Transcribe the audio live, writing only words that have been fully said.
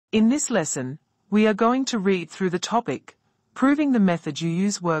In this lesson, we are going to read through the topic, Proving the method you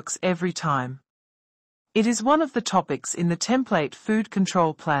use works every time. It is one of the topics in the template food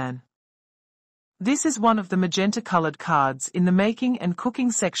control plan. This is one of the magenta-colored cards in the making and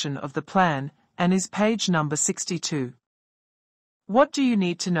cooking section of the plan and is page number 62. What do you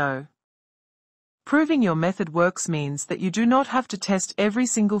need to know? Proving your method works means that you do not have to test every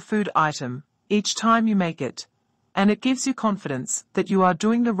single food item each time you make it, and it gives you confidence that you are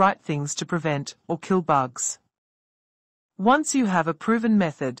doing the right things to prevent or kill bugs. Once you have a proven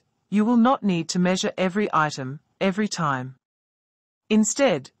method, you will not need to measure every item every time.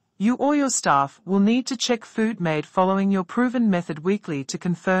 Instead, you or your staff will need to check food made following your proven method weekly to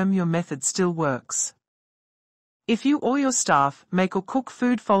confirm your method still works. If you or your staff make or cook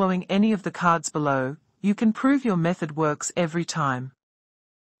food following any of the cards below, you can prove your method works every time.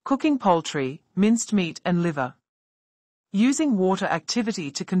 Cooking poultry, minced meat and liver. Using water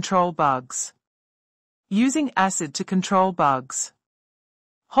activity to control bugs. Using acid to control bugs.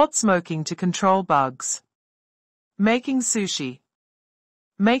 Hot smoking to control bugs. Making sushi.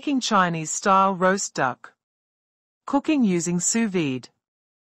 Making Chinese-style roast duck. Cooking using sous vide.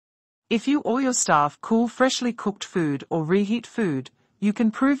 If you or your staff cool freshly cooked food or reheat food, you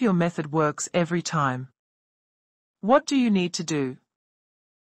can prove your method works every time. What do you need to do?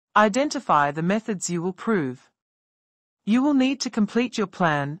 Identify the methods you will prove. You will need to complete your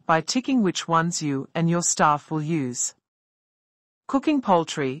plan by ticking which ones you and your staff will use. Cooking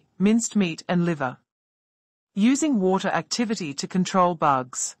poultry, minced meat and liver. Using water activity to control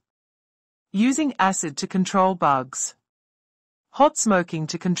bugs. Using acid to control bugs. Hot smoking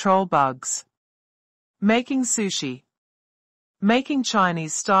to control bugs. Making sushi. Making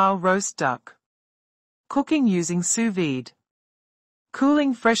Chinese-style roast duck. Cooking using sous vide.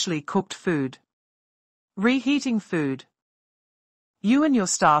 Cooling freshly cooked food. Reheating food. You and your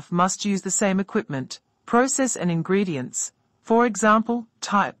staff must use the same equipment, process and ingredients, for example,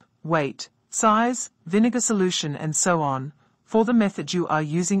 type, weight, size, vinegar solution and so on, for the method you are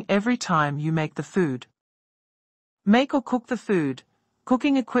using every time you make the food. Make or cook the food,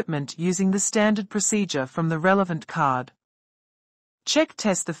 cooking equipment using the standard procedure from the relevant card.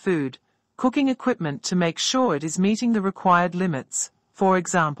 Test the food, cooking equipment to make sure it is meeting the required limits, for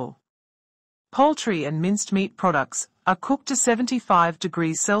example. Poultry and minced meat products are cooked to 75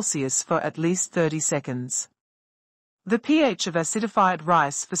 degrees Celsius for at least 30 seconds. The pH of acidified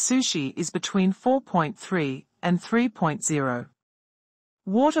rice for sushi is between 4.3 and 3.0.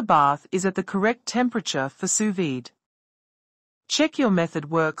 Water bath is at the correct temperature for sous vide. Check your method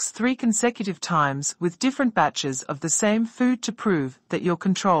works 3 consecutive times with different batches of the same food to prove that your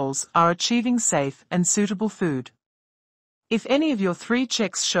controls are achieving safe and suitable food. If any of your 3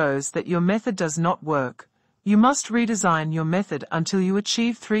 checks shows that your method does not work, you must redesign your method until you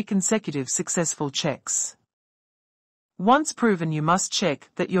achieve 3 consecutive successful checks. Once proven, you must check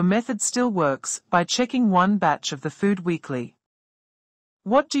that your method still works by checking 1 batch of the food weekly.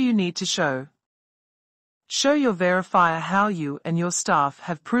 What do you need to show? Show your verifier how you and your staff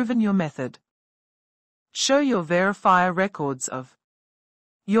have proven your method. Show your verifier records of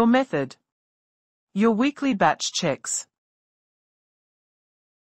your method, your weekly batch checks,